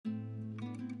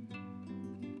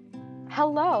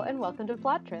Hello and welcome to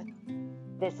Plot Drift.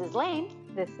 This is Lane.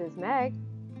 This is Meg.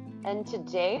 And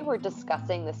today we're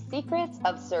discussing The Secrets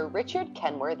of Sir Richard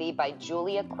Kenworthy by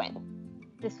Julia Quinn.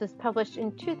 This was published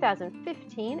in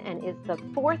 2015 and is the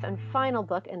fourth and final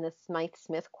book in the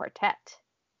Smythe-Smith Quartet.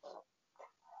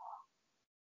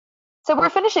 So we're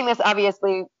finishing this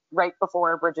obviously right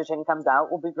before Bridgerton comes out.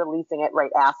 We'll be releasing it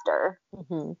right after.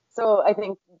 Mm-hmm. So I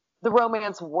think the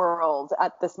romance world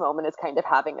at this moment is kind of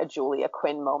having a Julia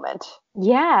Quinn moment.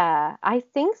 Yeah, I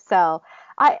think so.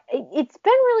 It's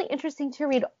been really interesting to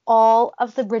read all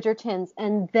of the Bridgertons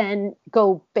and then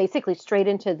go basically straight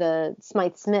into the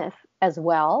Smythe-Smith as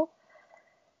well,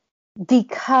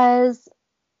 because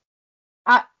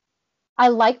I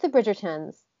like the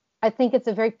Bridgertons. I think it's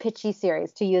a very pitchy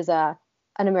series, to use an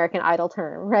American Idol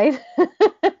term, right?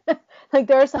 Like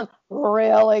there are some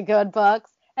really good books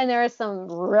and there are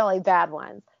some really bad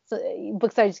ones. So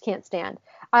books I just can't stand.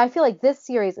 I feel like this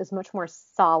series is much more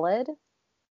solid.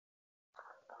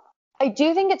 I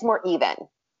do think it's more even.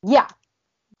 Yeah.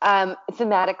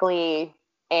 Thematically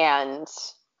and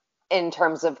in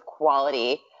terms of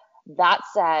quality. That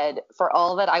said, for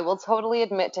all of it, I will totally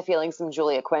admit to feeling some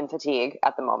Julia Quinn fatigue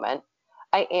at the moment.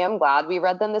 I am glad we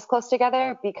read them this close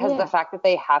together because the fact that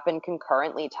they happen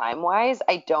concurrently time-wise,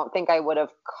 I don't think I would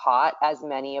have caught as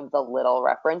many of the little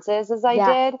references as I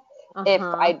did if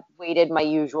I'd waited my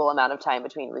usual amount of time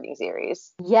between reading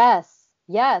series. Yes,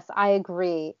 I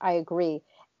agree.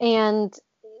 And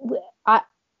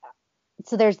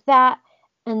so there's that.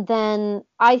 And then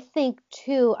I think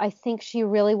she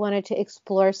really wanted to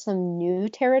explore some new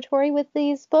territory with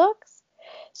these books.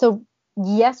 So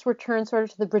yes, return sort of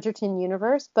to the Bridgerton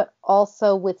universe, but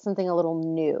also with something a little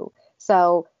new.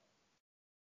 So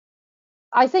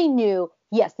I say new.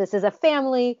 Yes, this is a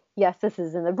family. Yes, this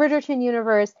is in the Bridgerton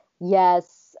universe.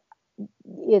 Yes,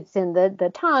 it's in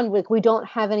the town. We don't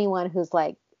have anyone who's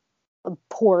like a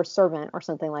poor servant or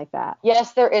something like that.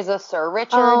 Yes, there is a Sir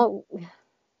Richard.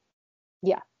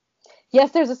 Yeah.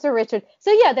 Yes, there's a Sir Richard.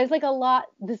 So yeah, there's like a lot.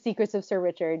 The Secrets of Sir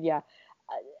Richard. Yeah.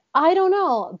 I don't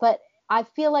know, but I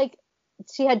feel like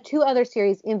she had two other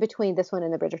series in between this one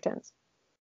and the Bridgertons.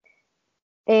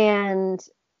 And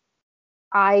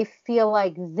I feel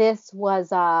like this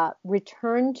was a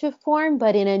return to form,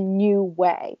 but in a new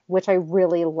way, which I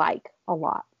really like a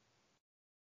lot.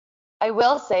 I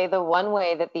will say the one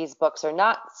way that these books are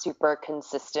not super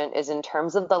consistent is in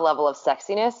terms of the level of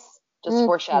sexiness, just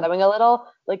foreshadowing a little.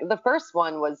 Like the first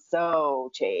one was so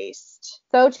chaste.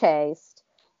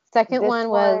 Second one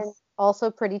was also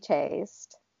pretty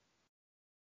chaste.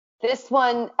 This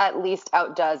one at least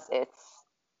outdoes its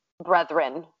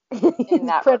brethren in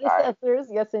that predecessors, regard.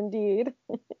 Yes, indeed.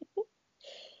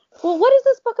 Well, what is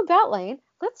this book about, Lane?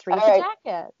 Let's read the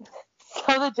jacket.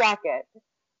 So the jacket.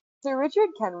 Sir Richard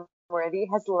Kenworthy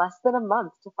has less than a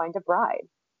month to find a bride.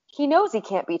 He knows he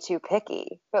can't be too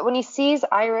picky, but when he sees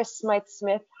Iris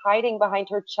Smythe-Smith hiding behind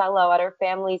her cello at her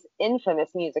family's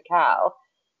infamous musicale,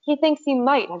 he thinks he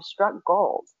might have struck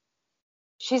gold.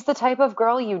 She's the type of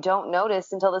girl you don't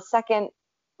notice until the second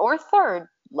or third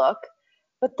look,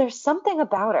 but there's something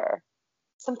about her,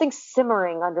 something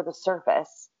simmering under the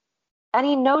surface, and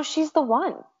he knows she's the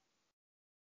one.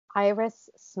 Iris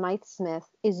Smythe-Smith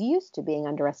is used to being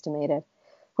underestimated.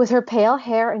 With her pale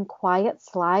hair and quiet,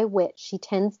 sly wit, she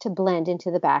tends to blend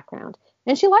into the background,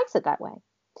 and she likes it that way.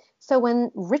 So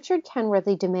when Richard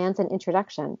Kenworthy demands an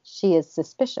introduction, she is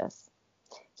suspicious.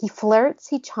 He flirts,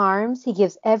 he charms, he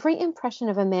gives every impression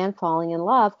of a man falling in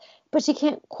love, but she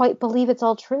can't quite believe it's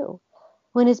all true.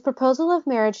 When his proposal of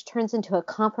marriage turns into a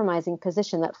compromising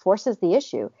position that forces the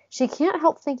issue, she can't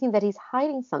help thinking that he's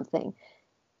hiding something,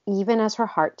 even as her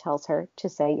heart tells her to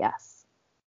say yes.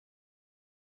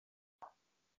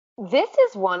 This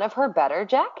is one of her better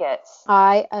jackets.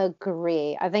 I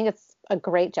agree. I think it's a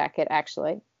great jacket,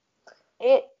 actually.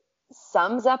 It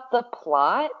sums up the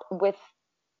plot with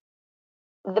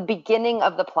the beginning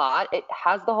of the plot. It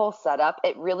has the whole setup.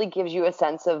 It really gives you a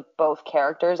sense of both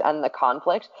characters and the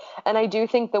conflict. And I do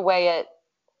think the way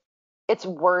it's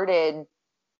worded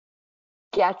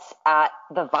gets at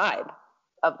the vibe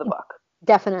of the book.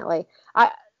 Definitely.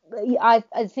 I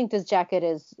think this jacket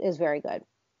is very good.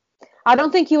 I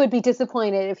don't think you would be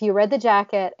disappointed if you read the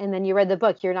jacket and then you read the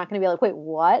book. You're not going to be like, wait,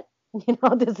 what? There's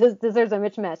a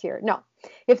mismatch here. No.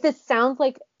 If this sounds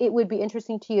like it would be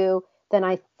interesting to you, then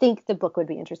I think the book would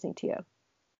be interesting to you.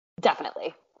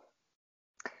 Definitely.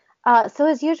 So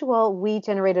as usual, we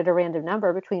generated a random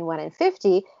number between 1 and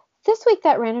 50. This week,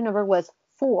 that random number was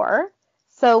 4.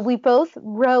 So we both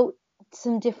wrote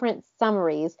some different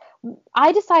summaries.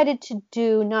 I decided to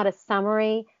do not a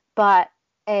summary, but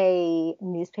a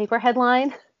newspaper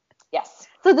headline. Yes.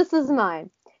 So this is mine.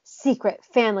 Secret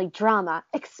family drama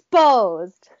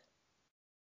exposed.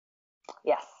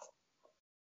 Yes.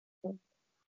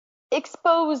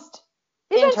 Exposed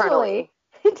Eventually. internally.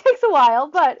 It takes a while,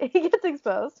 but he gets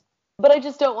exposed. But I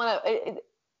just don't want to.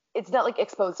 It's not like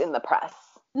exposed in the press.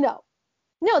 No.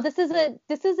 No, this is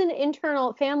an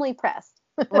internal family press.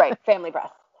 Right, family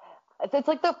press. It's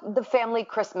like the family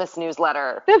Christmas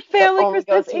newsletter The that family only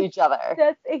Christmas. goes to each other.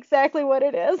 That's exactly what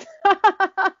it is.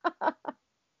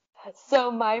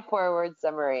 So my forward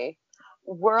summary: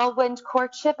 whirlwind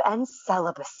courtship and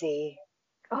celibacy.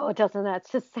 Oh, doesn't that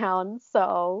just sound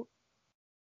so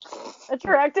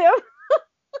attractive?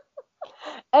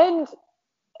 And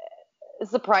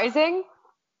surprising.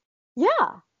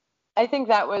 Yeah. I think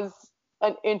that was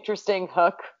an interesting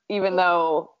hook, even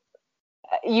though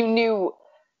you knew.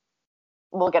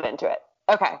 We'll get into it.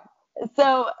 Okay.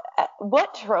 So,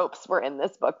 what tropes were in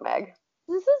this book, Meg?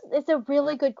 It's a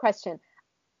really good question.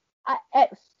 At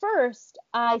first,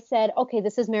 I said, okay,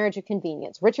 this is marriage of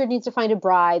convenience. Richard needs to find a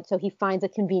bride, so he finds a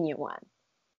convenient one,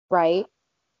 right?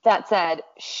 That said,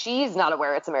 she's not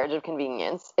aware it's a marriage of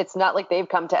convenience. It's not like they've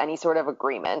come to any sort of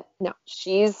agreement. No.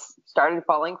 She's started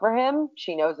falling for him.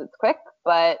 She knows it's quick,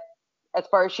 but as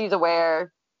far as she's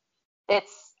aware,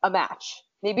 it's a match.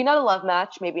 Maybe not a love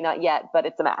match, maybe not yet, but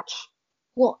it's a match.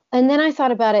 Well, and then I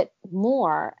thought about it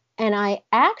more, and I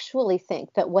actually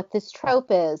think that what this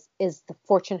trope is the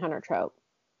fortune hunter trope.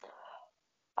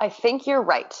 I think you're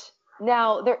right.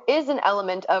 Now, there is an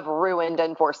element of ruined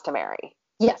and forced to marry.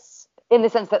 Yes. In the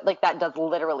sense that, like, that does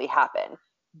literally happen.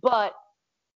 But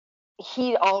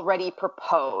he already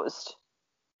proposed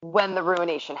when the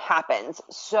ruination happens.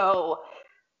 So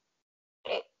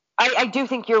I do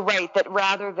think you're right that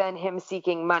rather than him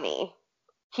seeking money,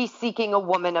 he's seeking a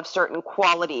woman of certain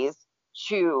qualities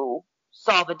to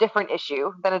solve a different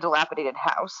issue than a dilapidated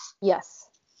house. Yes.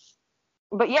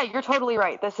 But yeah, you're totally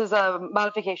right. This is a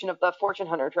modification of the fortune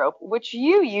hunter trope, which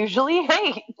you usually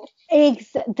hate.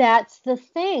 That's the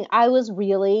thing.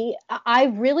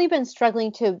 I've really been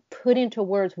struggling to put into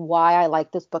words why I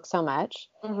like this book so much.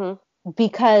 Mm-hmm.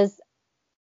 Because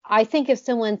I think if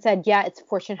someone said, yeah, it's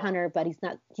fortune hunter, but he's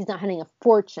not hunting a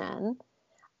fortune,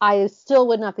 I still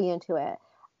would not be into it.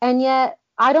 And yet,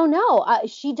 I don't know.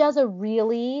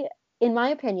 In my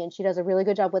opinion, she does a really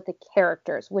good job with the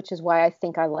characters, which is why I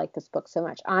think I like this book so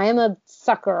much. I am a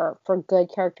sucker for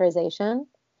good characterization.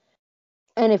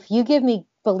 And if you give me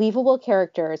believable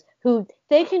characters who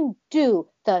they can do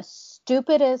the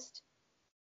stupidest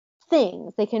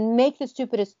things, they can make the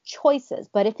stupidest choices,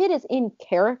 but if it is in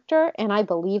character and I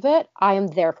believe it, I am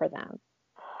there for them.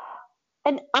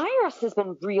 And Iris has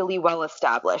been really well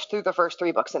established through the first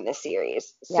 3 books in this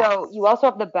series. Yes. So you also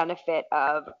have the benefit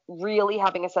of really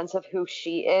having a sense of who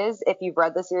she is if you've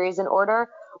read the series in order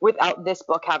without this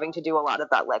book having to do a lot of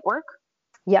that legwork.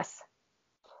 Yes.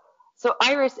 So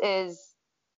Iris is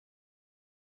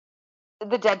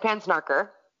the deadpan snarker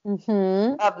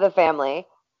of the family.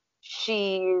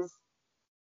 She's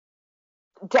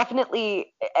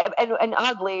definitely, and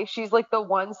oddly, she's like the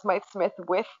one Smythe Smith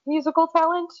with musical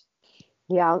talent.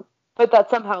 Yeah. But that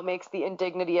somehow makes the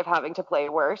indignity of having to play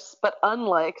worse. But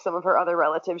unlike some of her other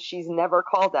relatives, she's never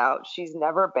called out. She's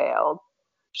never bailed.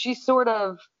 She's sort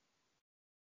of,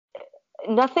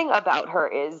 nothing about her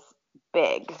is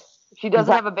big. She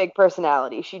doesn't have a big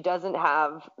personality. She doesn't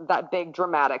have that big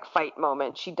dramatic fight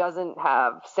moment. She doesn't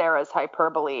have Sarah's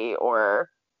hyperbole or,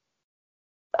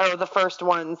 oh, the first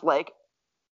one's like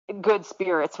good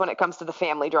spirits when it comes to the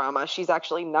family drama. She's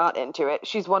actually not into it.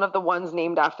 She's one of the ones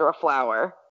named after a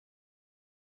flower.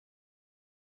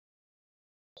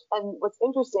 And what's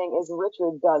interesting is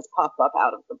Richard does pop up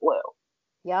out of the blue.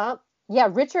 Yep. Yeah,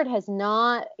 Richard has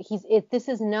not. This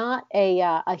is not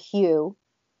a Hugh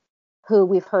who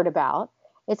we've heard about.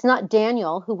 It's not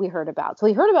Daniel who we heard about. So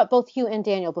we heard about both Hugh and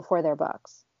Daniel before their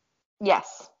books.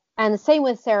 Yes. And the same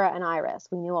with Sarah and Iris.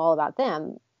 We knew all about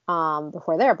them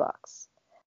before their books.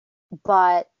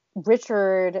 But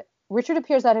Richard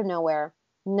appears out of nowhere.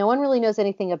 No one really knows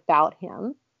anything about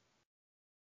him.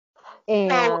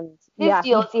 And his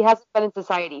deal is he hasn't been in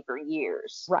society for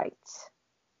years. Right.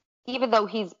 Even though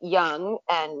he's young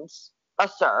and a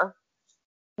sir.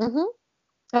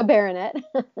 Mm-hmm. A baronet.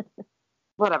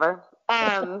 Whatever.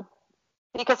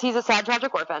 Because he's a sad,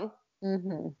 tragic orphan.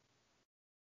 Mm-hmm.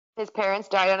 His parents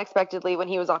died unexpectedly when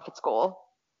he was off at school.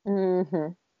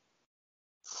 Mm-hmm.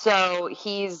 So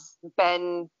he's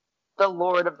been the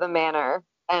lord of the manor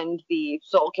and the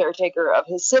sole caretaker of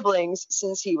his siblings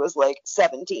since he was like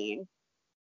 17.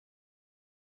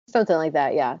 Something like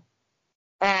that, yeah.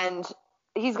 And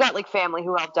he's got like family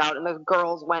who helped out, and the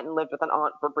girls went and lived with an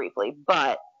aunt for briefly.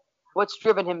 But What's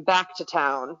driven him back to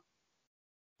town,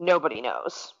 nobody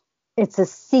knows. It's a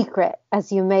secret,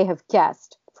 as you may have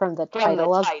guessed from the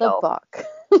title of the book.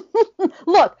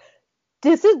 Look,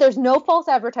 there's no false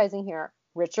advertising here.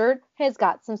 Richard has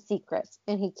got some secrets,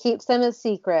 and he keeps them a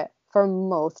secret for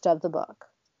most of the book.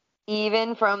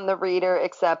 Even from the reader,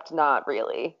 except not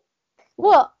really.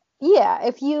 Well, yeah,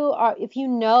 if you're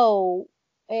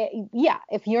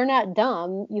not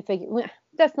dumb, you figure, well,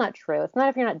 that's not true. It's not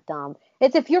if you're not dumb.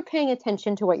 It's if you're paying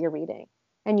attention to what you're reading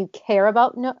and you care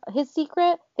about his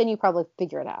secret, then you probably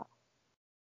figure it out.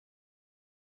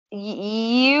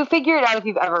 You figure it out if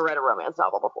you've ever read a romance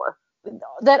novel before.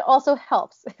 That also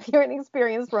helps if you're an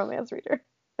experienced romance reader.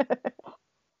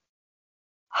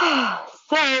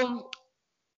 So,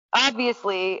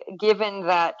 obviously, given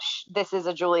that this is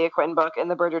a Julia Quinn book in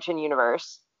the Bridgerton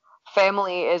universe,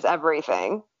 family is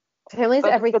everything. Family's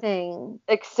everything.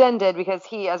 Extended because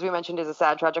he, as we mentioned, is a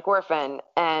sad, tragic orphan,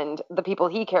 and the people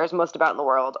he cares most about in the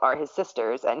world are his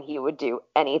sisters, and he would do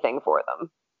anything for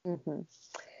them. Mm-hmm.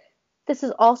 This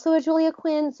is also a Julia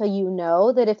Quinn, so you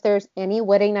know that if there's any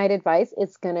wedding night advice,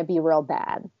 it's going to be real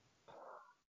bad.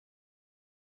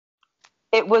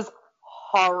 It was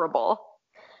horrible.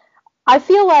 I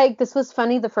feel like this was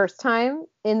funny the first time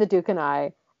in The Duke and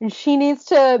I, and she needs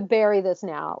to bury this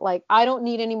now. Like, I don't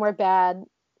need any more bad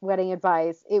wedding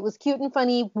advice. It was cute and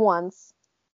funny once.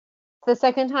 The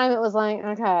second time it was like,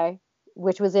 okay,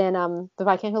 which was in The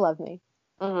Viscount Who Loved Me.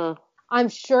 Mm-hmm. I'm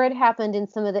sure it happened in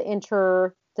some of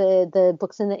the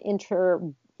books in the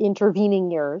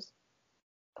intervening years.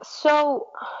 So,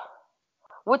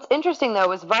 what's interesting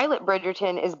though is Violet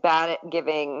Bridgerton is bad at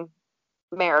giving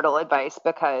marital advice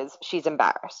because she's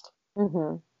embarrassed.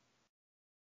 Mm-hmm.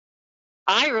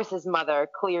 Iris's mother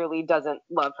clearly doesn't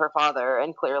love her father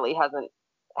and clearly hasn't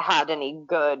had any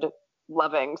good,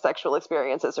 loving sexual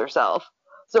experiences herself.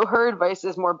 So her advice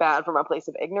is more bad from a place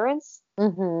of ignorance,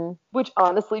 mm-hmm. which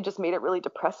honestly just made it really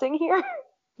depressing here,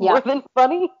 more than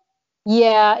funny.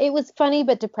 Yeah, it was funny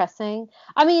but depressing.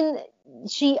 I mean,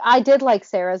 I did like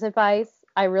Sarah's advice.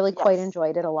 I really quite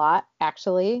enjoyed it a lot,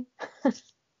 actually.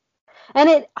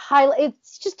 And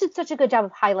it's just did such a good job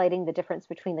of highlighting the difference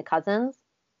between the cousins.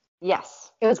 Yes.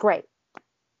 It was great.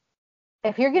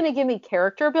 If you're going to give me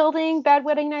character building bad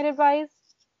wedding night advice,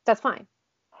 that's fine.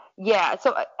 Yeah,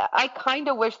 so I kind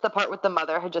of wish the part with the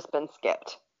mother had just been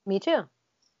skipped. Me too.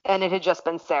 And it had just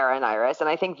been Sarah and Iris. And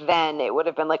I think then it would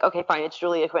have been like, okay, fine, it's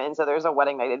Julia Quinn, so there's a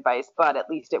wedding night advice, but at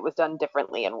least it was done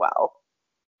differently and well.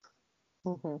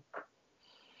 Mm-hmm.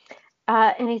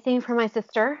 Anything for my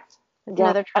sister?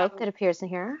 Another trope that appears in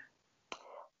here.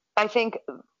 I think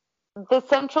the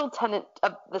central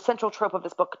trope of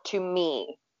this book to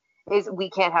me is we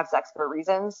can't have sex for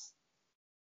reasons.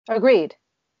 Agreed.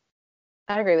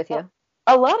 I agree with you.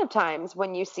 A lot of times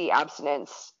when you see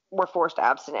abstinence or forced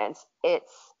abstinence,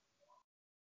 it's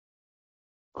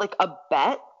like a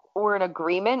bet or an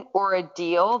agreement or a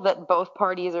deal that both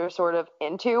parties are sort of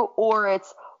into, or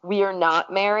it's we are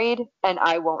not married and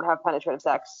I won't have penetrative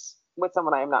sex with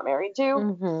someone I am not married to.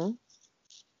 Mm-hmm.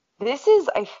 This is,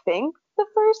 I think, the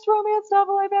first romance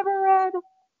novel I've ever read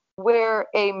where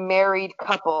a married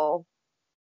couple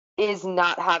is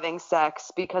not having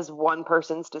sex because one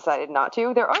person's decided not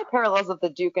to. There are parallels of The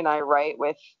Duke and I, right,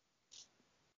 with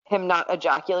him not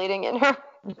ejaculating in her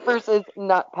versus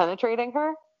not penetrating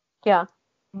her. Yeah.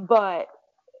 But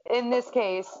in this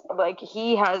case, like,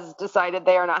 he has decided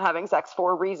they are not having sex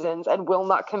for reasons and will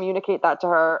not communicate that to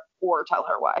her or tell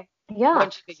her why. Yeah. When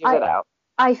she figures it out.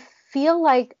 I feel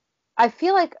like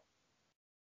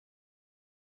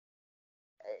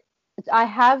I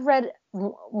have read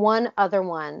one other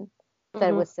one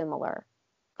that was similar.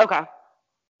 Okay.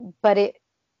 But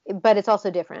it's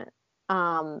also different.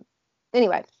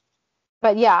 Anyway.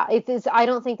 But yeah, I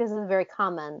don't think this is a very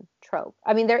common trope.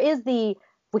 I mean, there is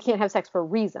we can't have sex for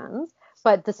reasons,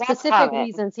 but the specific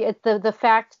reasons, it's the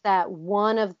fact that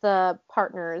one of the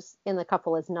partners in the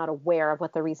couple is not aware of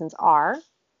what the reasons are.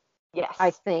 Yes.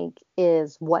 I think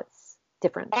is what's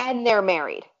different. And they're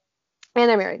married.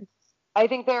 I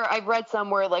think I've read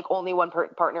somewhere like only one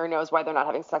partner knows why they're not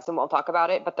having sex and won't talk about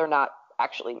it, but they're not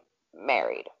actually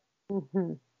married.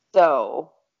 Mm-hmm.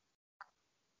 So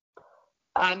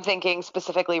I'm thinking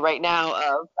specifically right now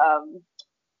of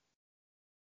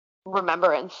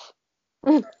Remembrance.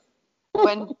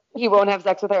 When he won't have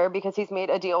sex with her because he's made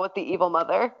a deal with the evil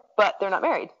mother, but they're not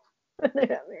married. They're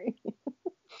not married.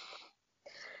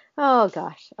 Oh,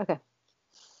 gosh. Okay.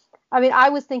 I mean, I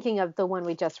was thinking of the one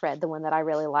we just read, the one that I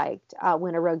really liked,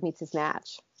 When a Rogue Meets His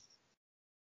Match.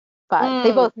 But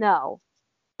they both know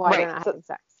why they're not having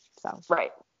sex. So.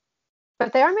 Right.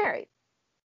 But they are married.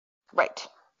 Right.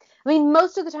 I mean,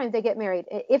 most of the time they get married.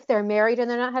 If they're married and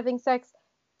they're not having sex,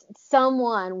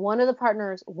 one of the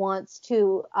partners wants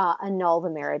to annul the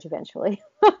marriage eventually.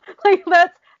 Like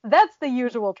that's the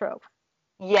usual trope.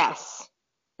 Yes.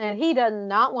 And he does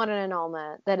not want an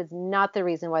annulment. That is not the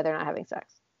reason why they're not having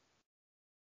sex.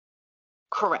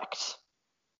 Correct.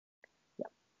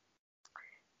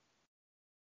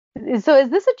 So is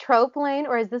this a trope, Lane,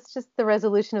 or is this just the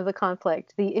resolution of the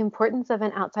conflict? The importance of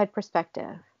an outside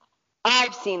perspective.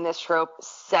 I've seen this trope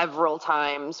several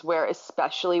times where,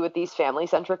 especially with these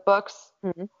family-centric books,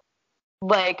 Mm-hmm.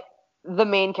 like the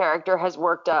main character has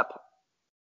worked up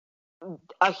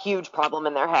a huge problem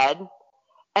in their head,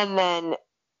 and then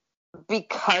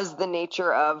because the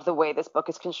nature of the way this book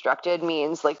is constructed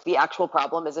means like the actual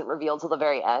problem isn't revealed till the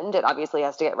very end, it obviously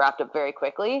has to get wrapped up very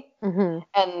quickly. Mm-hmm.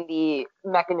 And the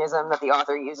mechanism that the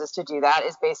author uses to do that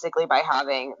is basically by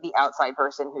having the outside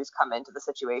person who's come into the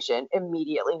situation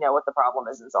immediately know what the problem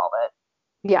is and solve it.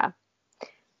 Yeah.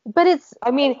 But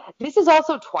I mean, this is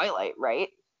also Twilight, right?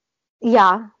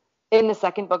 Yeah. In the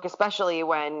second book, especially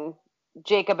when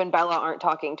Jacob and Bella aren't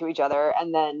talking to each other,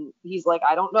 and then he's like,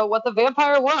 I don't know what the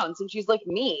vampire wants, and she's like,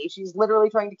 me. She's literally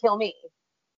trying to kill me.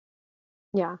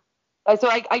 Yeah. So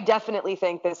I definitely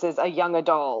think this is a young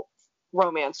adult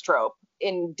romance trope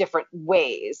in different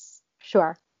ways.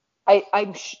 Sure.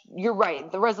 You're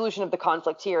right. The resolution of the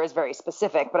conflict here is very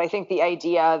specific, but I think the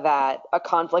idea that a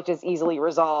conflict is easily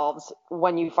resolved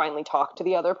when you finally talk to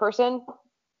the other person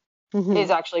is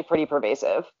actually pretty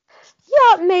pervasive.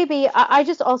 Yeah, maybe. I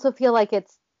just also feel like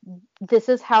this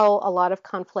is how a lot of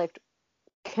conflict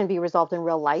can be resolved in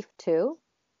real life too.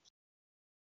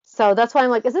 So that's why I'm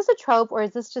like, is this a trope or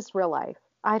is this just real life?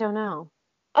 I don't know.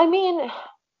 I mean,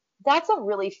 that's a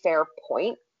really fair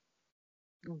point,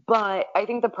 but I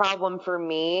think the problem for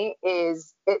me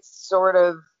is it's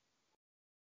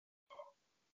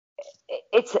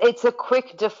a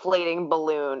quick deflating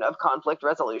balloon of conflict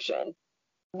resolution.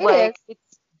 Like,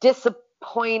 it's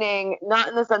disappointing, not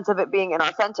in the sense of it being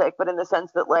inauthentic, but in the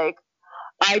sense that, like,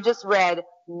 I just read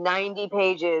 90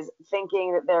 pages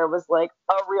thinking that there was, like,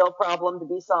 a real problem to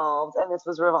be solved, and this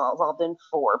was resolved in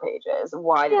 4 pages.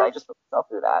 Why did I just put myself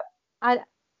through that?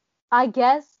 I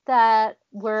guess that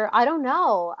I don't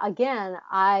know. Again,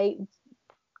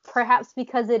 perhaps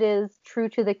because it is true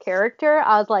to the character,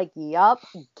 I was like, yup,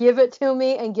 give it to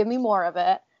me and give me more of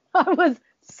it. I was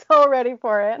so ready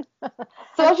for it.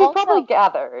 So as you probably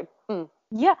gathered.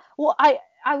 Yeah, well,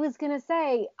 I was going to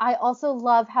say, I also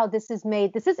love how this is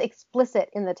explicit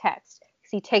in the text.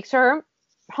 Because he takes her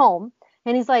home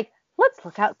and he's like, let's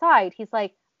look outside. He's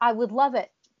like, I would love it.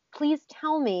 Please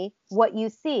tell me what you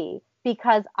see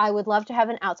because I would love to have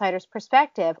an outsider's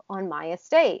perspective on my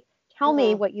estate. Tell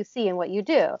me what you see and what you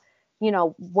do,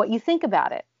 what you think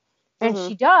about it. And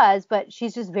she does, but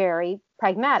she's just very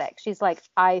pragmatic. She's like,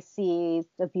 I see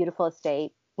a beautiful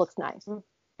estate, looks nice.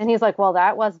 And he's like, well,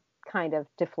 that was kind of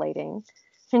deflating.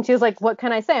 And she was like, what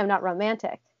can I say? I'm not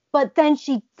romantic. But then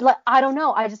I don't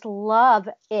know. I just love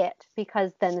it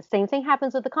because then the same thing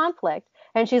happens with the conflict.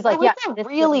 And she's like, it's a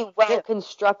really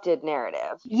well-constructed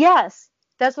narrative. Yes.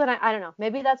 That's what I don't know.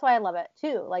 Maybe that's why I love it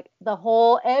too. Like the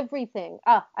whole everything.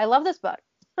 I love this book.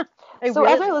 As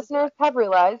our listeners have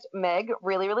realized, Meg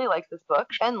really, really likes this book,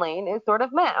 and Lane is sort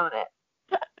of meh on it.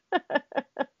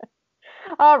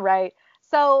 All right.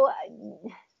 So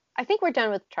I think we're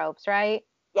done with tropes, right?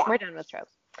 Yeah. We're done with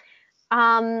tropes.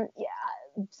 Yeah.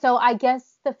 So I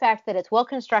guess the fact that it's well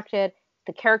constructed,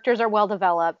 the characters are well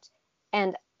developed,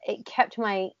 and it kept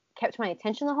my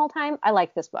attention the whole time. I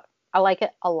like this book. I like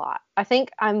it a lot. I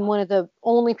think I'm one of the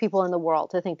only people in the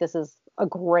world to think this is a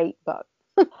great book.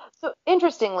 So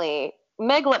interestingly,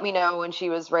 Meg let me know when she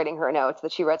was writing her notes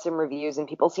that she read some reviews and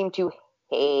people seem to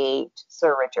hate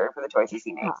Sir Richard for the choices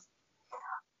he makes.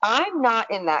 I'm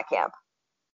not in that camp.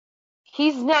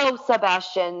 He's no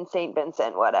Sebastian St.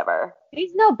 Vincent, whatever.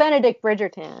 He's no Benedict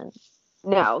Bridgerton.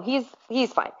 No,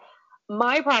 he's fine.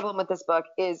 My problem with this book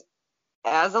is,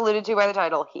 as alluded to by the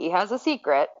title, he has a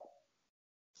secret.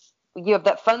 You have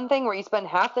that fun thing where you spend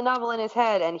half the novel in his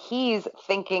head and he's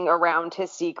thinking around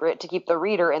his secret to keep the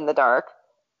reader in the dark.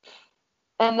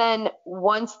 And then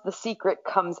once the secret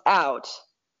comes out,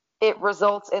 it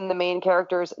results in the main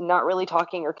characters not really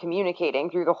talking or communicating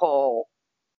through the whole,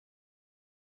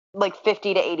 like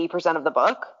 50 to 80% of the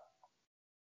book.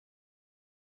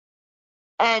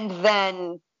 And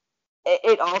then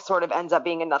it all sort of ends up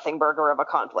being a nothing burger of a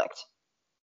conflict.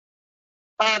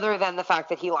 Other than the fact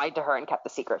that he lied to her and kept the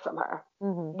secret from her,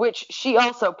 which she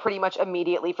also pretty much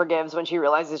immediately forgives when she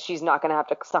realizes she's not going to have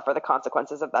to suffer the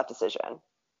consequences of that decision.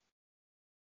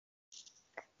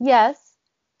 Yes.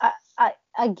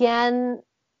 Again,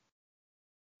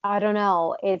 I don't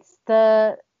know. It's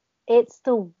the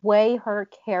way her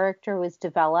character was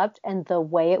developed and the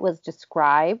way it was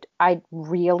described. I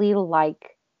really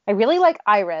like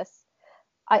Iris.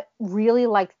 I really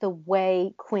like the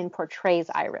way Quinn portrays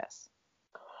Iris.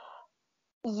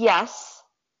 Yes.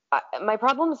 My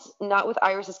problem's not with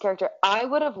Iris's character. I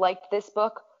would have liked this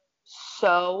book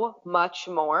so much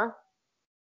more,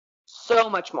 so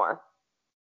much more,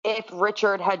 if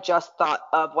Richard had just thought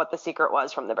of what the secret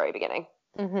was from the very beginning.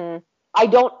 Hmm.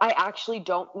 I actually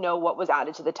don't know what was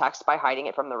added to the text by hiding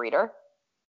it from the reader.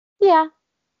 Yeah,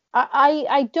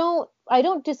 I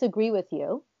don't disagree with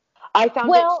you. I found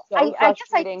it Well, so I guess I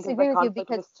frustrating because the disagree with you conflict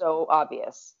because was so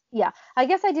obvious. yeah, I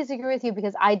guess I disagree with you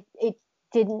because I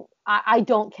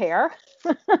don't care.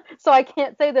 So I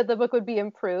can't say that the book would be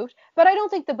improved, but I don't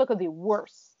think the book would be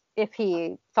worse if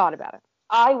he thought about it.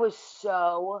 I was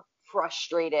so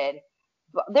frustrated.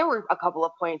 But there were a couple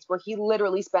of points where he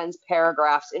literally spends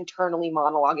paragraphs internally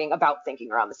monologuing about thinking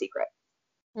around the secret.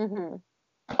 Hmm.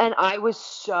 And I was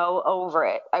so over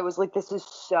it. I was like, this is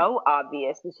so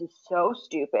obvious. This is so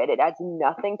stupid. It adds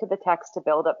nothing to the text to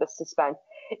build up the suspense.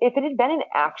 If it had been an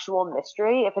actual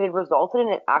mystery, if it had resulted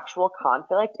in an actual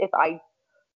conflict,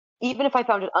 even if I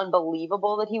found it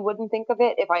unbelievable that he wouldn't think of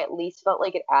it, if I at least felt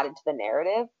like it added to the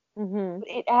narrative, Hmm. but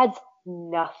it adds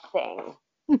nothing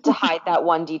to hide that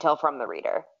one detail from the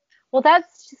reader. Well,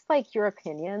 that's just like your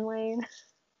opinion, Lane.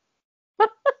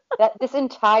 That this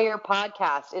entire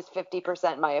podcast is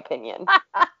 50% my opinion.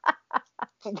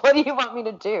 What do you want me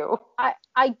to do?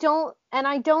 I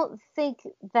don't think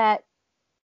that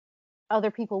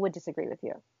other people would disagree with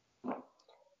you.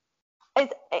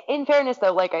 It's, in fairness,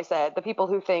 though, like I said, the people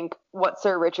who think what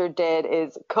Sir Richard did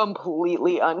is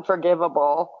completely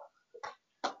unforgivable.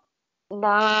 Nah,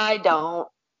 I don't.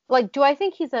 Like, do I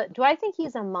think he's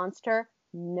a monster?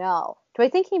 No. Do I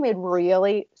think he made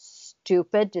really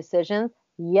stupid decisions?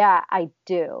 Yeah, I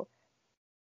do.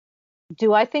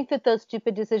 Do I think that those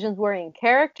stupid decisions were in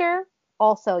character?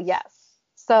 Also, yes.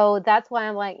 So that's why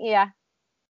I'm like, yeah,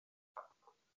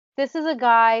 this is a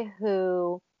guy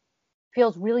who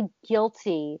feels really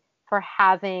guilty for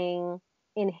having,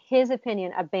 in his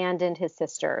opinion, abandoned his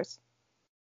sisters,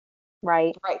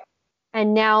 right? Right.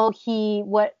 And now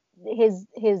what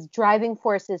his driving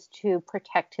force is to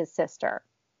protect his sister,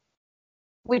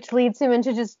 which leads him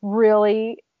into just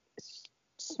really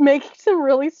making some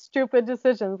really stupid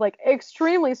decisions, like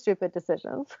extremely stupid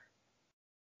decisions.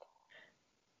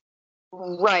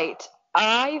 Right.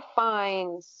 I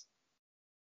find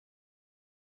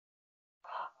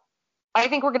I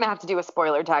think we're gonna have to do a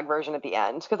spoiler tag version at the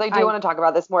end because I do I want to talk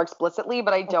about this more explicitly,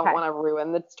 but I don't Okay. want to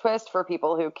ruin the twist for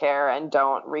people who care and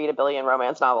don't read a billion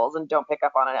romance novels and don't pick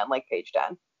up on it at like page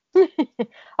 10.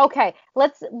 Okay,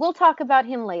 we'll talk about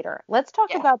him later. Let's talk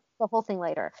Yes. about the whole thing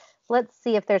later. Let's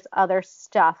see if there's other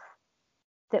stuff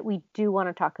that we do want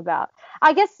to talk about.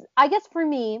 I guess for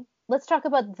me, let's talk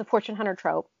about the fortune hunter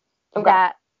trope Okay.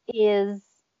 that is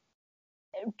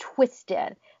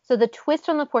twisted. So the twist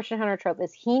on the fortune hunter trope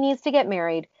is he needs to get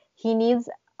married. He needs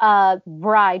a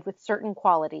bride with certain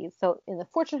qualities. So in the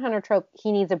fortune hunter trope,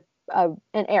 he needs an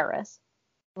heiress.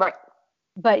 Right.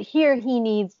 But here he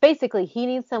needs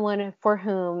someone for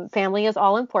whom family is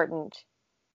all important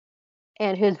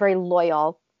and who is very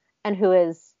loyal and who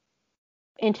is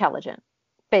intelligent,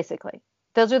 basically.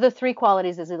 Those are the three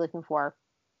qualities that he's looking for.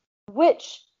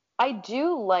 Which I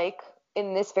do like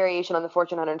in this variation on the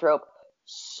fortune hunter trope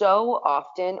so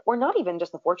often, or not even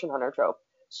just the fortune hunter trope,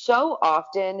 so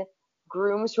often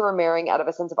grooms who are marrying out of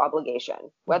a sense of obligation,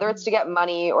 whether it's Mhm. to get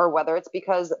money or whether it's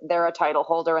because they're a title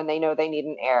holder and they know they need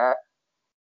an heir,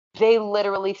 they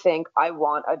literally think, I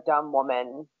want a dumb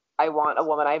woman. I want a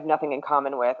woman I have nothing in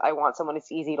common with. I want someone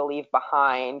it's easy to leave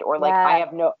behind, or like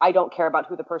Yeah. I don't care about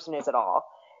who the person is at all.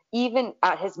 Even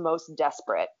at his most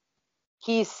desperate,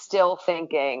 he's still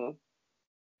thinking,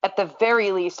 at the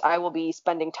very least, I will be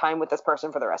spending time with this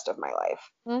person for the rest of my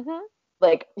life. Hmm.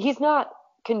 Like, he's not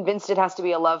convinced it has to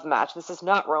be a love match. This is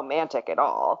not romantic at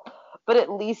all. But at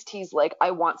least he's like,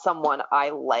 I want someone I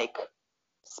like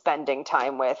spending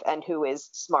time with and who is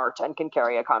smart and can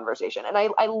carry a conversation. And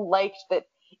I liked that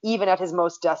even at his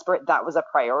most desperate, that was a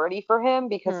priority for him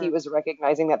because he Hmm. was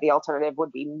recognizing that the alternative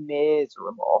would be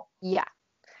miserable. Yeah.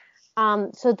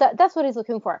 So that's what he's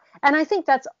looking for. And I think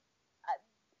that's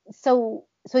so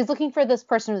he's looking for this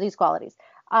person with these qualities.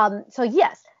 So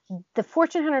yes, the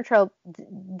fortune hunter trope,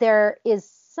 there is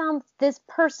this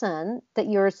person that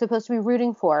you're supposed to be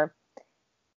rooting for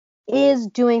is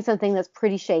doing something that's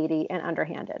pretty shady and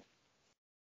underhanded.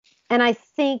 And I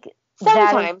think That is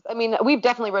Sometimes. I mean, we've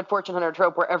definitely read fortune hunter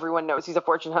trope where everyone knows he's a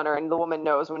fortune hunter and the woman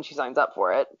knows when she signs up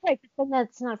for it. right, but then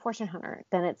that's not fortune hunter.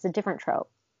 Then it's a different trope.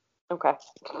 Okay.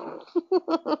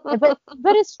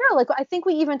 But it's true. Like I think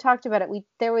we even talked about it.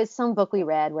 There was some book we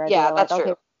read where they Yeah, were like, that's okay,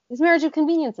 true. it's marriage of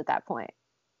convenience at that point.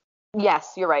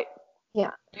 Yes, you're right.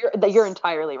 Yeah. You're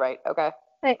entirely right. Okay.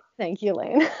 Thank you,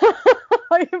 Lane.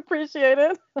 I appreciate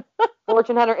it.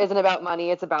 Fortune hunter isn't about money,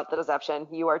 it's about the deception.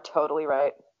 You are totally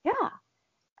right. Yeah.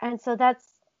 And so that's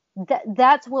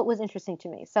what was interesting to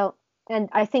me. So, and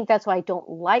I think that's why I don't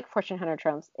like fortune hunter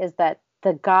tropes is that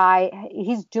the guy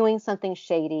he's doing something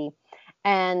shady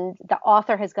and the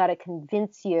author has got to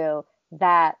convince you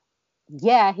that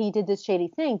yeah, he did this shady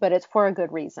thing, but it's for a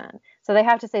good reason. So they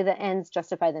have to say the ends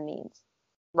justify the means.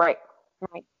 Right.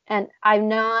 Right. And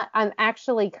I'm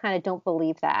actually kind of don't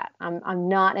believe that. I'm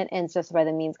not an ends justify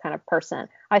the means kind of person.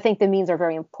 I think the means are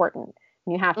very important.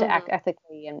 You have to act Mm-hmm.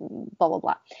 ethically and blah blah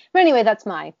blah. But anyway, that's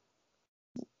my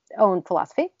own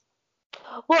philosophy.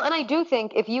 Well, and I do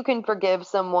think if you can forgive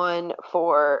someone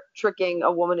for tricking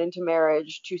a woman into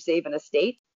marriage to save an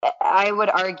estate, I would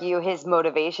argue his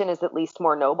motivation is at least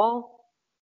more noble.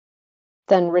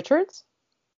 Then Richards?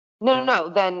 No,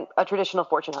 than a traditional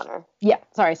fortune hunter. Yeah,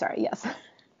 sorry, yes.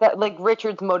 That like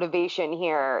Richard's motivation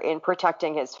here in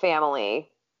protecting his family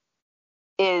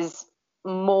is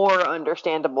more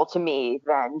understandable to me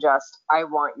than just I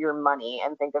want your money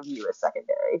and think of you as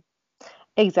secondary.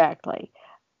 Exactly.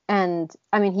 And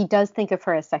I mean, he does think of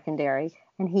her as secondary,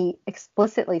 and he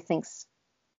explicitly thinks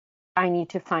I need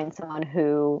to find someone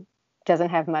who doesn't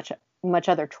have much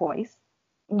other choice.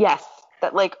 Yes,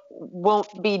 that like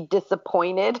won't be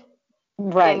disappointed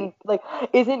Right. in like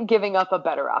isn't giving up a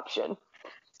better option.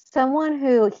 Someone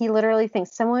who he literally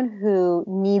thinks someone who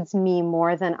needs me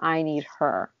more than I need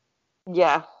her,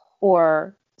 Yeah.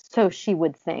 or so she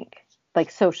would think, like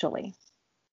socially.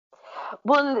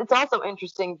 Well, and it's also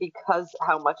interesting because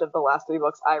how much of the last three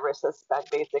books Iris has spent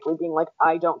basically being like,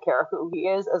 I don't care who he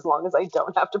is as long as I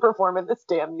don't have to perform in this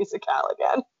damn musicale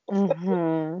again.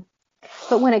 Hmm.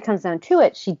 But when it comes down to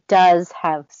it, she does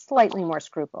have slightly more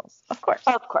scruples, of course.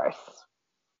 Of course.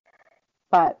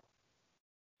 But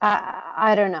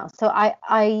I don't know. So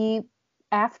I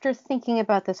after thinking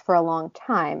about this for a long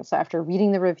time, so after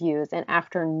reading the reviews and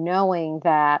after knowing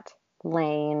that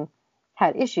Lane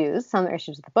had issues, some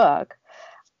issues with the book,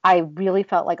 I really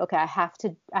felt like okay, I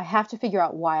have to figure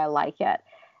out why I like it.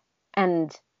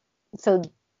 And so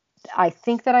I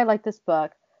think that I like this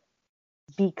book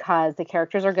because the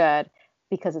characters are good,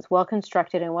 because it's well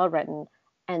constructed and well written,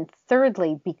 and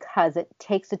thirdly because it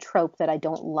takes a trope that I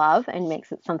don't love and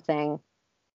makes it something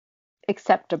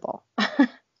acceptable.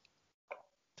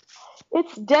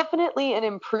 It's definitely an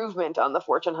improvement on the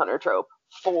fortune hunter trope,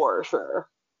 for sure.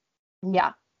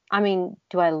 Yeah. I mean,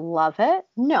 do I love it?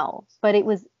 No, but it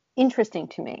was interesting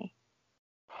to me.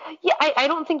 Yeah, I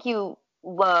don't think you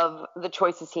love the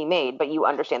choices he made, but you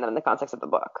understand them in the context of the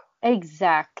book.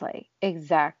 Exactly.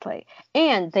 Exactly.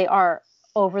 And they are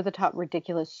over the top,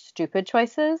 ridiculous, stupid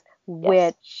choices, Yes.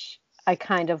 which I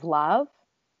kind of love.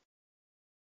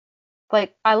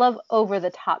 Like, I love over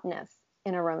the topness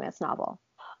in a romance novel.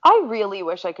 I really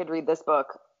wish I could read this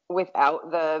book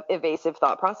without the evasive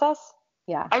thought process.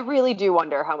 Yeah. I really do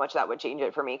wonder how much that would change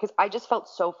it for me because I just felt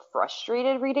so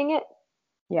frustrated reading it.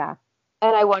 Yeah.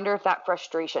 And I wonder if that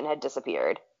frustration had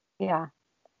disappeared. Yeah.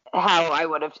 How I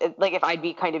would have, like, if I'd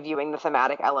be kind of viewing the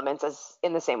thematic elements as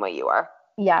in the same way you are.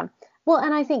 Yeah. Well,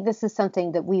 and I think this is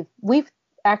something that we've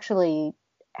actually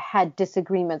had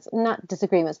disagreements, not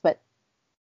disagreements, but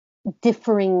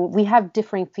we have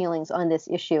differing feelings on this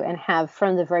issue and have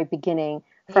from the very beginning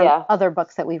from Yeah. other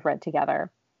books that we've read together.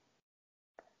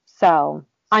 So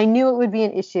I knew it would be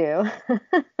an issue.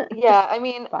 Yeah. I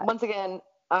mean, But once again,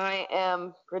 I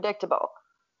am predictable.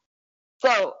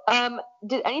 So,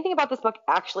 did anything about this book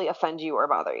actually offend you or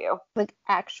bother you? like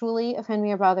actually offend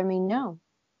me or bother me? No.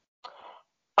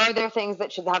 Are there things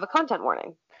that should have a content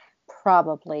warning?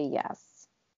 Probably yes.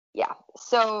 Yeah.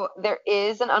 So there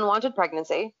is an unwanted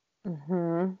pregnancy.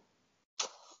 Hmm.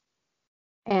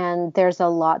 And there's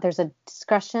a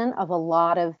discussion of a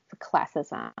lot of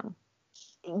classism.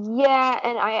 Yeah,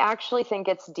 and I actually think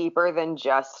it's deeper than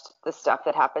just the stuff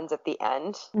that happens at the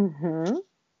end. Hmm.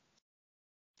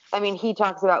 I mean, he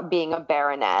talks about being a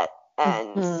baronet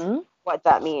and Hmm. what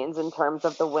that means in terms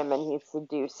of the women he's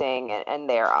seducing and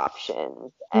their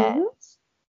options. Hmm. And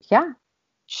Yeah.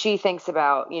 she thinks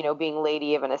about, being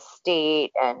lady of an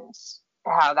estate and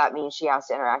how that means she has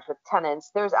to interact with tenants.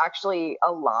 There's actually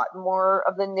a lot more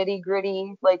of the nitty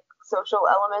gritty, like social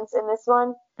elements in this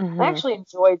one. I Hmm. actually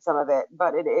enjoyed some of it,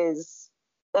 but it is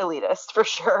elitist for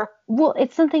sure. Well,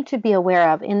 it's something to be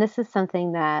aware of, and this is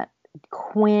something that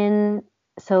Quinn.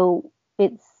 So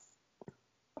it's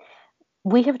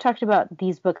we have talked about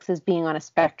these books as being on a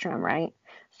spectrum, right?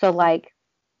 So like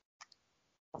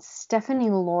Stephanie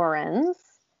Lawrence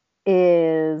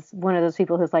is one of those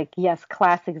people who's like, yes,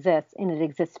 class exists and it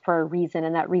exists for a reason,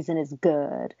 and that reason is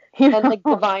good. And like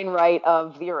divine right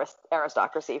of the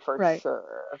aristocracy for Right.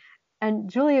 sure. And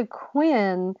Julia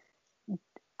Quinn,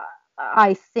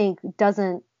 I think,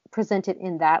 doesn't present it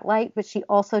in that light, but she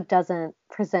also doesn't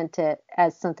present it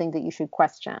as something that you should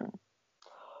question.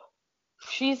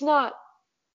 She's not.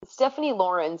 Stephanie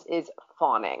Lawrence is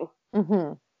fawning.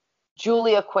 Mm-hmm.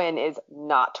 Julia Quinn is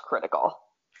not critical.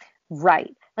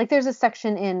 Right. Like there's a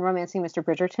section in Romancing Mr.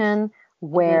 Bridgerton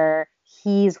where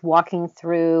he's walking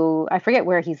through, I forget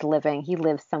where he's living. He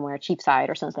lives somewhere, Cheapside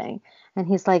or something. And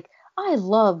he's like, I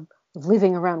love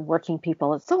living around working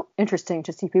people. It's so interesting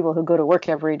to see people who go to work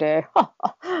every day.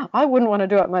 I wouldn't want to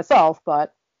do it myself,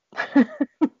 but.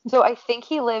 So I think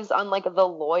he lives on like the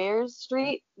Lawyers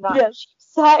Street, not Yes.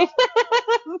 Cheapside.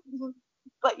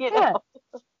 But you know.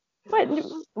 Yeah. But,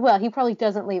 well, he probably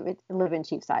doesn't live in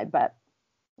Cheapside, but.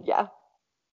 Yeah.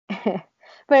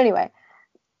 But anyway,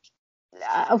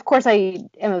 of course I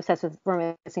am obsessed with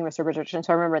Romancing Mr. Bridgerton,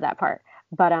 so I remember that part.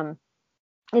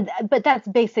 But that's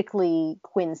basically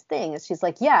Quinn's thing. Is she's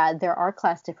like, yeah, there are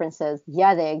class differences.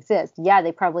 Yeah, they exist. Yeah,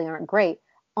 they probably aren't great.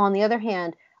 On the other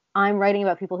hand, I'm writing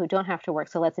about people who don't have to work,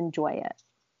 so let's enjoy it.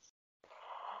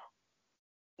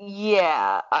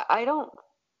 Yeah, I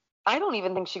don't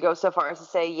even think she goes so far as to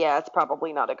say, yeah, it's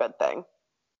probably not a good thing.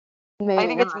 Maybe I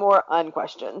think not. it's more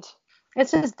unquestioned.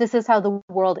 It's just this is how the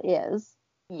world is.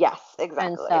 Yes, exactly.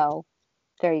 And so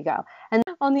there you go. And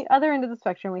on the other end of the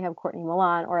spectrum, we have Courtney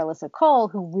Milan or Alyssa Cole,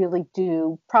 who really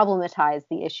do problematize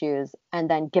the issues and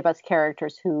then give us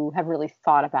characters who have really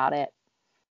thought about it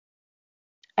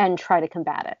and try to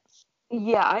combat it.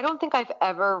 Yeah, I don't think I've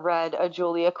ever read a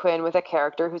Julia Quinn with a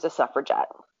character who's a suffragette.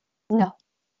 No.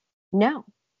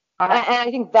 And I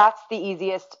think that's the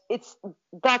easiest.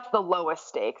 That's the lowest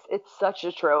stakes. It's such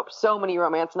a trope. So many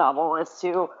romance novelists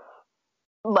who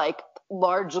like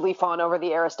largely fawn over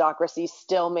the aristocracy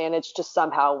still manage to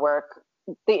somehow work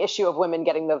the issue of women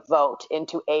getting the vote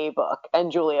into a book.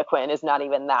 And Julia Quinn is not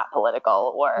even that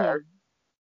political or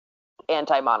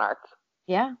anti-monarch.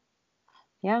 Yeah.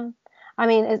 I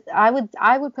mean, I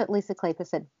would put Lisa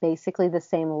Kleypas at basically the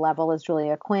same level as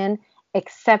Julia Quinn,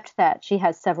 except that she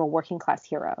has several working class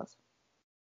heroes.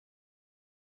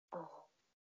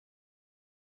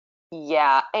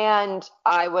 Yeah, and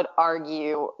I would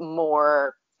argue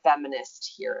more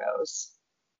feminist heroes.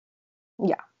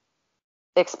 Yeah.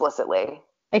 Explicitly,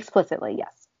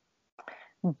 yes.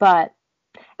 But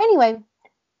anyway,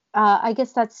 I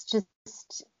guess that's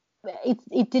just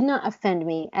it did not offend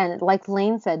me, and like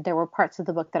Lane said, there were parts of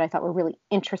the book that I thought were really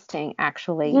interesting,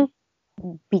 actually,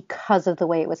 because of the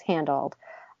way it was handled.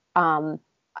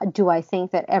 Do I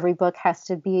think that every book has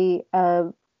to be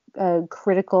a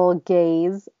critical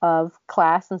gaze of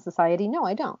class and society? No,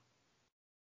 I don't.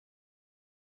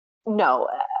 No,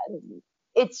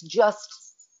 it's just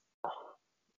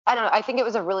I don't know. I think it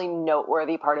was a really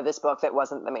noteworthy part of this book that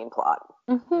wasn't the main plot.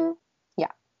 Mm-hmm.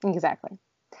 Yeah, exactly.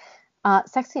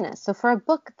 Sexiness. So for a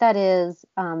book that is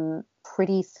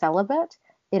pretty celibate,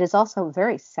 it is also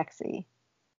very sexy.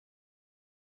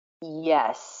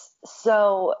 Yes.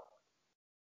 So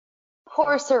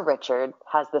poor Sir Richard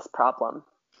has this problem.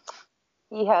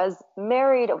 He has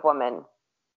married a woman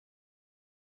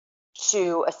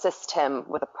to assist him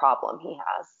with a problem he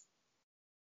has.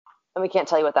 And we can't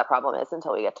tell you what that problem is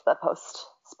until we get to the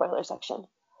post-spoiler section.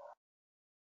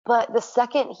 But the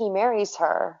second he marries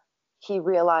her, he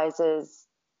realizes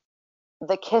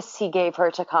the kiss he gave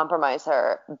her to compromise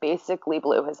her basically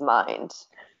blew his mind.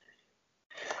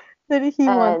 That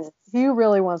he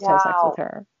really wants to have sex with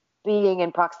her. Being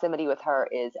in proximity with her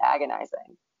is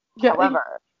agonizing. Yeah.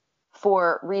 However,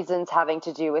 for reasons having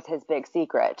to do with his big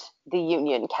secret, the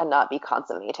union cannot be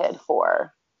consummated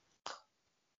for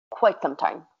quite some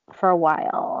time. For a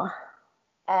while.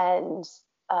 And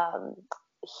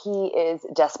he is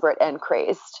desperate and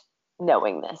crazed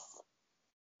knowing this.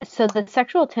 So the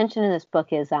sexual tension in this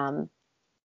book is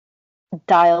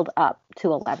dialed up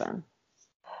to 11.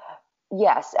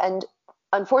 Yes, and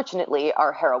unfortunately,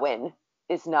 our heroine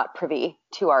is not privy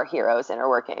to our hero's inner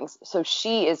workings. So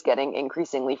she is getting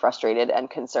increasingly frustrated and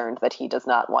concerned that he does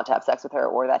not want to have sex with her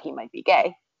or that he might be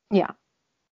gay. Yeah.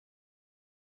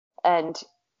 And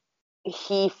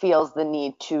he feels the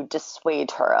need to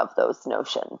dissuade her of those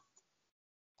notions.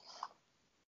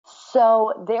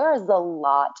 So there is a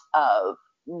lot of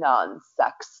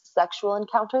non-sex sexual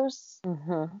encounters.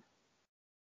 Mm-hmm.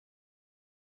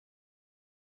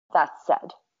 That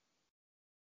said,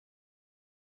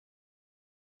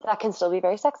 that can still be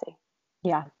very sexy.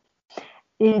 Yeah.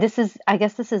 And I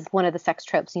guess this is one of the sex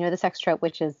tropes. You know, the sex trope,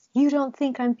 which is, you don't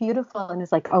think I'm beautiful. And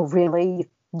it's like, oh, really?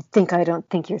 You think I don't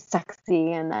think you're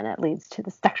sexy? And then it leads to the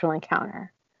sexual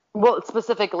encounter. Well,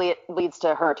 specifically, it leads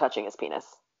to her touching his penis.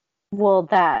 Well,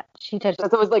 that she touched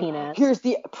That's always his like, penis here's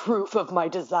the proof of my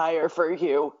desire for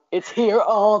you. It's here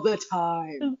all the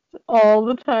time. all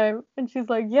the time. And she's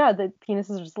like, yeah, the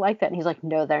penises are just like that. And he's like,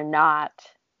 no, they're not.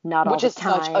 Not all Which the is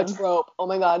such a time. trope. Oh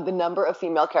my God, the number of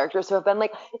female characters who have been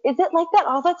like, is it like that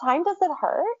all the time? Does it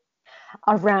hurt?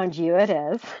 Around you, it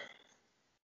is.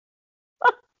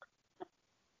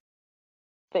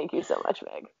 Thank you so much,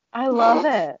 Meg. I love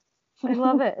it. I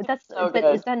love it. So But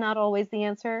good. is that not always the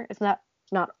answer? Is that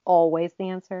not always the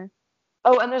answer?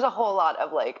 Oh, and there's a whole lot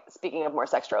of, like, speaking of more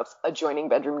sex tropes, adjoining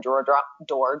bedroom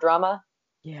door drama.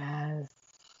 Yes.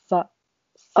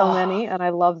 So many, and I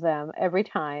love them every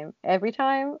time. Every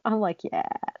time, I'm like, yes.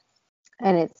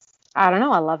 And I don't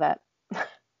know, I love it.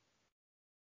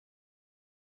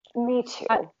 Me too.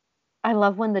 I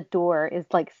love when the door is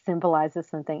like symbolizes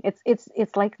something.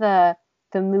 It's like the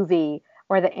movie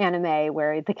or the anime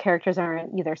where the characters are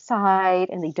on either side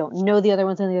and they don't know the other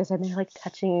one's on the other side and they're like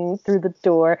touching through the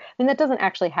door. I mean, that doesn't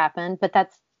actually happen, but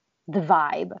that's the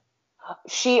vibe.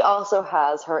 She also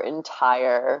has her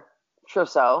entire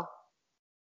trousseau,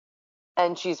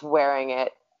 and she's wearing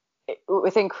it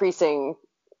with increasing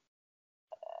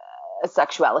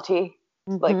sexuality,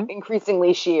 like Mm-hmm.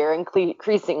 increasingly sheer,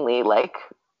 increasingly like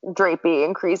drapey,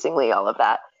 increasingly all of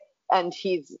that. And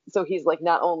he's like,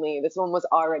 not only this one was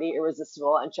already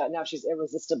irresistible, and now she's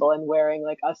irresistible and wearing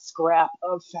like a scrap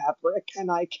of fabric, and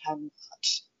I cannot.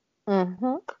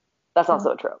 Mm-hmm. That's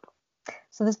also a trope.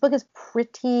 So this book is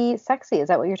pretty sexy. Is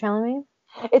that what you're telling me?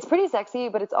 It's pretty sexy,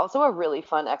 but it's also a really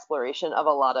fun exploration of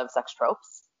a lot of sex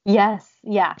tropes. Yes.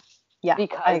 Yeah. Yeah. I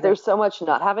Because agree. there's so much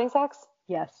not having sex.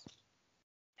 Yes.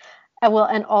 Well,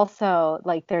 and also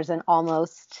like there's an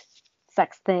almost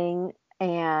sex thing,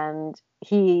 and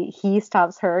he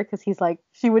stops her because he's like,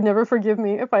 she would never forgive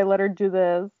me if I let her do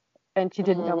this, and she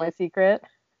didn't know my secret.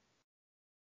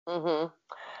 Mm-hmm.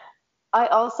 I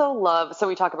also love, so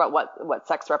we talk about what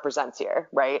sex represents here,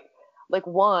 right? Like,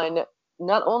 one,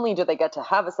 not only do they get to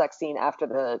have a sex scene after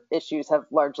the issues have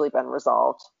largely been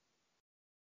resolved,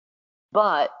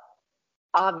 but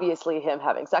obviously him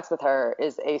having sex with her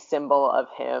is a symbol of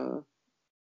him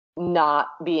not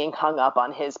being hung up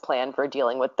on his plan for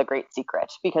dealing with the great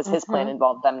secret, because his plan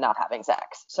involved them not having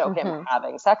sex. So him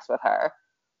having sex with her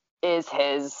is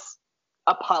his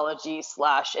apology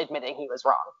 / admitting he was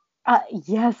wrong.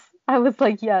 Yes. I was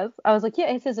like, yes. I was like, yeah,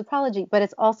 it's his apology, but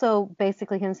it's also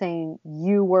basically him saying,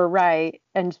 you were right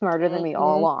and smarter than me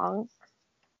all along.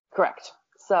 Correct.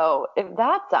 So if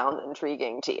that sounds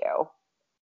intriguing to you,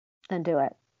 then do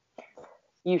it.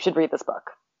 You should read this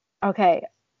book. Okay.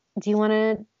 Do you want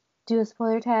to do a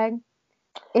spoiler tag?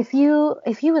 If you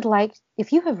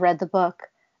have read the book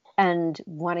and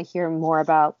want to hear more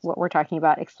about what we're talking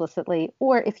about explicitly,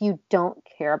 or if you don't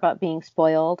care about being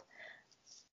spoiled,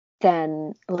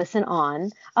 then listen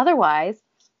on. Otherwise,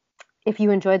 if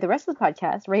you enjoyed the rest of the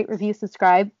podcast, rate, review,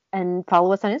 subscribe, and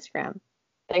follow us on Instagram.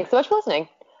 Thanks so much for listening.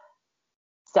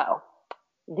 So,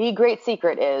 the great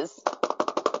secret is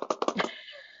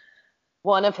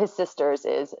one of his sisters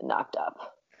is knocked up.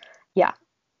 Yeah.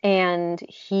 And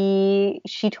she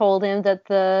told him that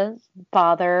the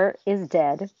father is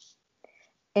dead,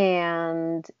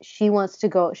 and she wants to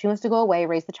go away,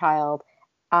 raise the child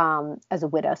as a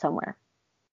widow somewhere.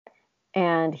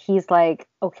 And he's like,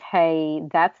 okay,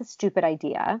 that's a stupid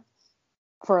idea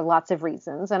for lots of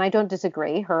reasons. And I don't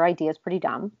disagree. Her idea is pretty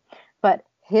dumb. But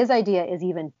his idea is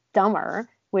even dumber,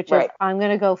 which is, I'm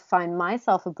going to go find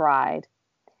myself a bride,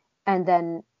 and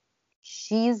then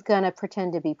she's going to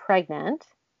pretend to be pregnant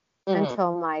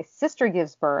until my sister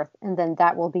gives birth, and then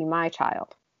that will be my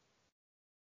child.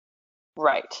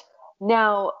 Right.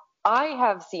 Now, I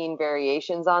have seen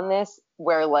variations on this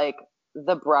where, like,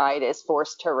 the bride is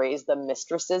forced to raise the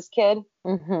mistress's kid.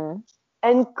 Mm-hmm.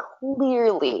 And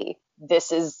clearly,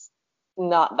 this is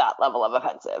not that level of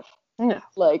offensive. No.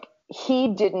 Like, he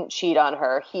didn't cheat on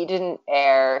her. He didn't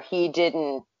err. He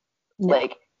didn't,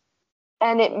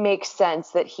 and it makes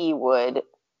sense that he would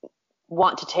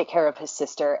want to take care of his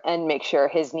sister and make sure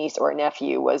his niece or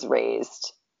nephew was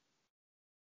raised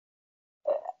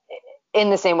in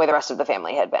the same way the rest of the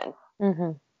family had been.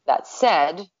 Mm-hmm. That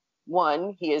said,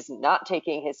 one, he is not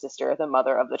taking his sister, the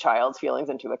mother of the child's feelings,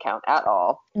 into account at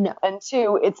all. No. And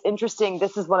two, it's interesting.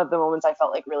 This is one of the moments I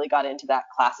felt like really got into that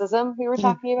classism we were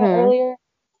talking about earlier,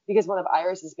 because one of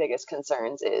Iris's biggest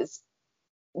concerns is,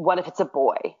 what if it's a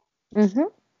boy? Mm-hmm.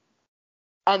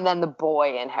 And then the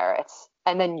boy inherits,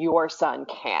 and then your son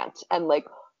can't. And like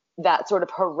that sort of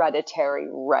hereditary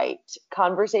right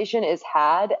conversation is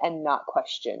had and not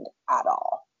questioned at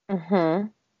all. Mm-hmm.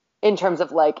 In terms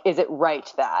of like, is it right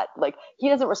that, like, he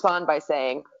doesn't respond by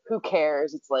saying, who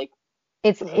cares? It's like,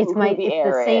 it's who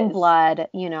the same is. blood,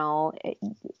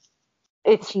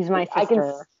 she's my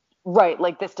sister. Right,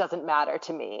 like, this doesn't matter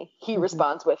to me. He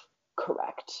responds with,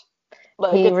 correct.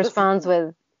 Like, he responds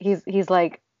with, he's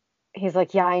like,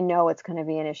 yeah, I know it's going to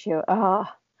be an issue.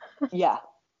 Yeah.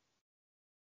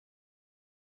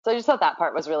 So I just thought that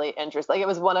part was really interesting. Like, it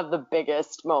was one of the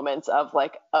biggest moments of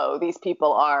like, oh, these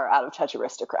people are out of touch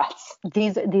aristocrats.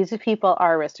 These people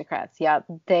are aristocrats. Yeah,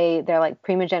 they're like,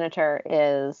 primogeniture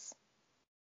is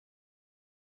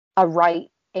a right,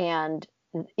 and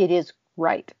it is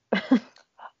right.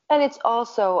 And it's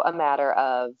also a matter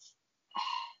of,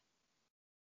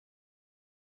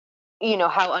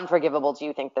 how unforgivable do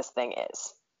you think this thing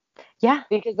is? Yeah.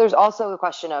 Because there's also the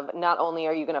question of, not only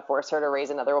are you going to force her to raise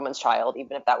another woman's child,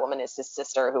 even if that woman is his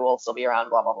sister who will still be around,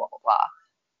 blah, blah, blah, blah, blah,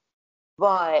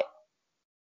 but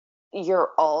you're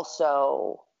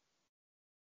also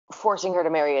forcing her to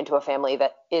marry into a family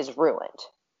that is ruined,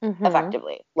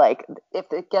 effectively. Like, if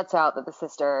it gets out that the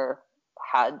sister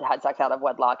had sex out of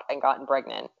wedlock and gotten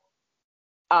pregnant,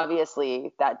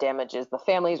 obviously that damages the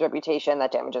family's reputation,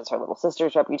 that damages her little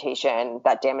sister's reputation,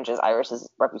 that damages Iris's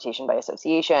reputation by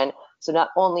association. So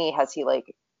not only has he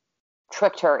like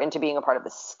tricked her into being a part of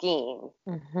the scheme,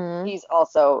 he's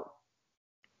also,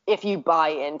 if you buy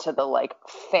into the like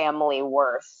family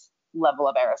worth level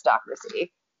of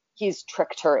aristocracy, he's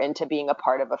tricked her into being a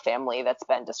part of a family that's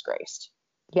been disgraced.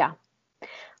 Yeah.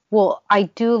 Well, I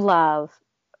do love,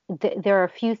 there are a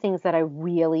few things that I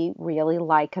really, really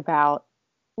like about,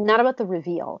 not about the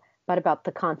reveal, but about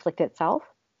the conflict itself,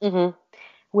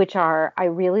 which are, I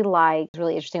really like,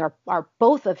 really interesting, are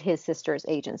both of his sister's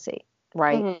agency,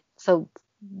 right? So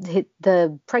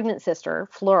the pregnant sister,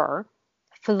 Fleur,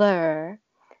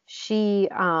 she's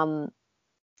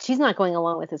not going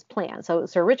along with his plan. So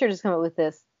Sir Richard has come up with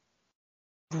this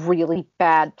really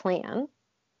bad plan.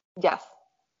 Yes.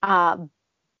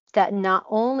 That not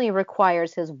only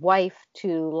requires his wife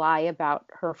to lie about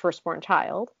her firstborn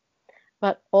child,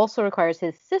 but also requires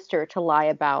his sister to lie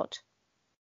about,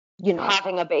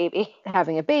 having a baby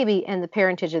and the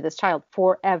parentage of this child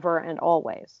forever and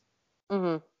always.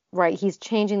 Right? He's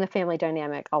changing the family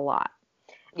dynamic a lot.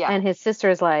 Yeah. And his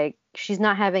sister is like, she's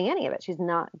not having any of it. She's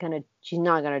not gonna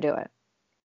do it.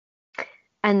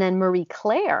 And then Marie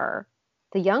Claire,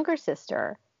 the younger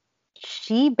sister,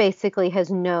 she basically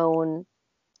has known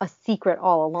a secret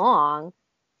all along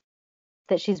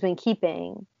that she's been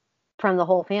keeping from the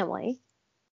whole family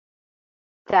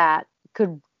that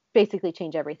could basically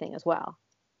change everything as well.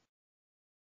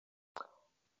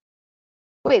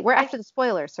 Wait, we're after the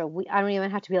spoilers, so I don't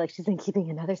even have to be like, she's been keeping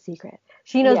another secret.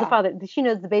 She knows the father. She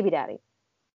knows the baby daddy.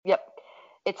 Yep.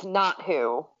 It's not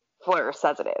who Fleur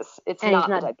says it is. It's and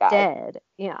not he's the dead guy. Dead.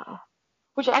 Yeah.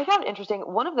 Which I found interesting.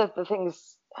 One of the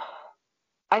things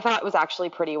I thought was actually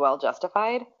pretty well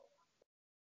justified.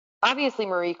 Obviously,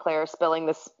 Marie Claire spilling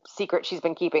this secret she's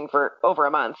been keeping for over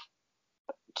a month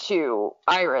to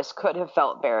Iris could have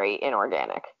felt very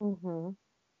inorganic.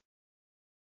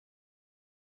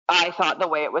 I thought the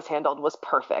way it was handled was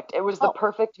perfect. It was the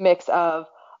perfect mix of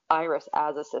Iris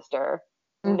as a sister,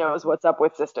 knows what's up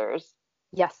with sisters.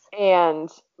 Yes. And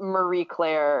Marie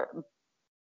Claire,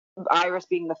 Iris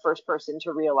being the first person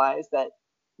to realize that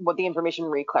what the information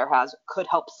Marie Claire has could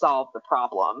help solve the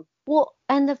problem. Well,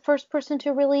 and the first person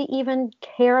to really even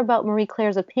care about Marie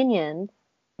Claire's opinion.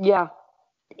 Yeah.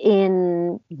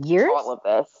 In years? All of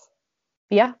this.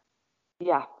 Yeah.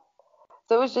 Yeah.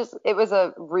 So it was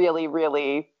a really,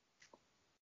 really,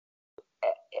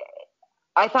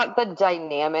 I thought the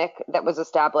dynamic that was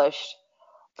established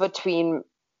between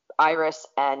Iris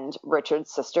and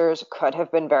Richard's sisters could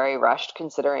have been very rushed,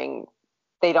 considering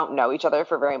they don't know each other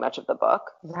for very much of the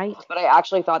book. Right. But I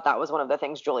actually thought that was one of the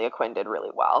things Julia Quinn did really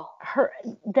well.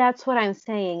 That's what I'm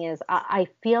saying is I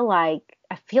feel like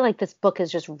this book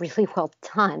is just really well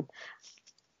done.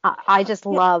 I just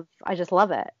love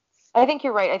it. I think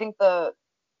you're right. I think the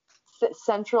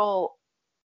central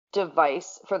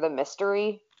device for the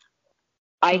mystery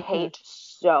I hate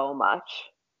so much.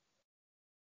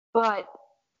 But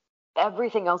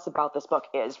everything else about this book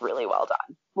is really well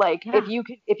done. Like Yeah.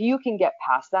 if you can get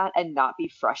past that and not be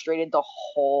frustrated the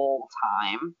whole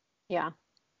time, Yeah.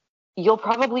 you'll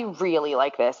probably really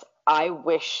like this. I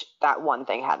wish that one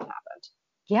thing hadn't happened.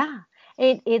 Yeah.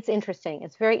 It's interesting.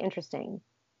 It's very interesting.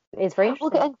 It's very Well,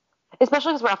 interesting.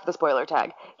 especially because we're after the spoiler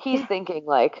tag. He's Yeah. thinking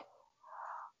like,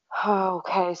 oh,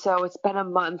 okay, so it's been a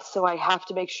month, so I have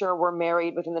to make sure we're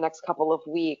married within the next couple of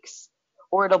weeks,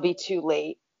 or it'll be too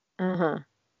late. Uh-huh.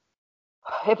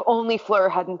 If only Fleur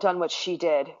hadn't done what she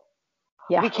did.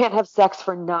 Yeah. We can't have sex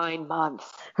for 9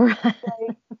 months.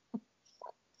 Like,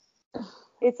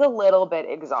 it's a little bit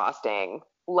exhausting,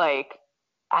 like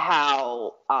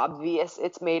how obvious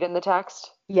it's made in the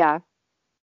text. Yeah,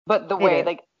 But the it way, is.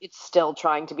 like, it's still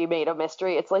trying to be made a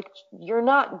mystery, it's like, you're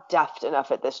not deft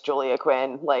enough at this, Julia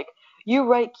Quinn. Like, you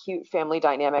write cute family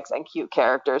dynamics and cute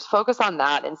characters. Focus on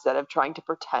that instead of trying to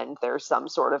pretend there's some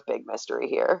sort of big mystery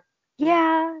here.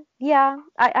 Yeah, yeah.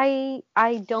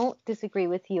 I don't disagree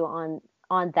with you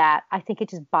on that. I think it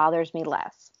just bothers me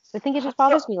less. I think it just No,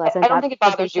 bothers me less, and I don't that's think it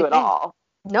the bothers you basic at thing. all.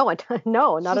 No,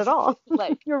 no, not at all.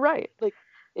 like, You're right. like,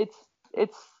 it's,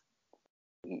 it's,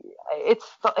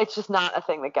 it's just not a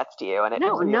thing that gets to you, and it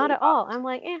No, not really at all. bothers I'm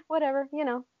like, whatever, you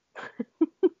know.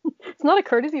 It's not a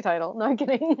courtesy title. Not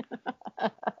kidding. me.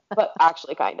 But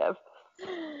actually, kind of.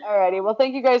 Alrighty, well,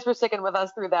 thank you guys for sticking with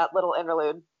us through that little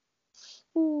interlude.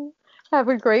 Have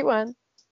a great one.